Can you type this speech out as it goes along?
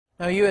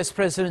Now, US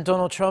President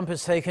Donald Trump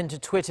has taken to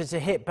Twitter to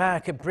hit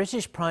back at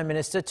British Prime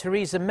Minister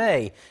Theresa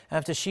May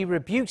after she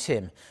rebuked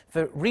him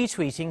for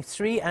retweeting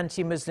 3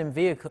 anti-Muslim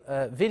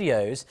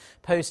videos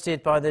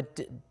posted by the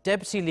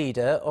deputy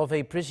leader of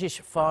a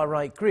British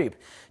far-right group.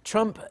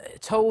 Trump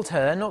told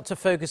her not to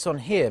focus on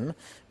him,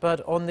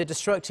 but on the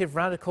destructive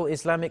radical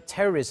Islamic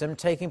terrorism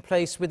taking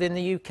place within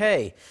the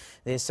UK.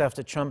 This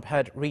after Trump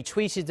had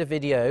retweeted the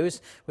videos,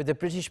 with the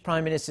British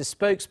Prime Minister's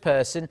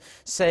spokesperson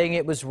saying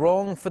it was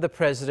wrong for the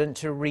president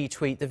to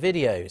retweet the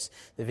videos.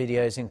 The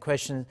videos in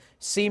question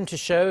seem to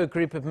show a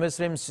group of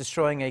Muslims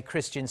destroying a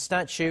Christian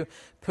statue,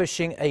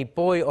 pushing a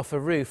boy off a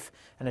roof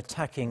and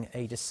attacking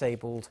a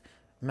disabled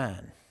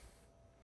man.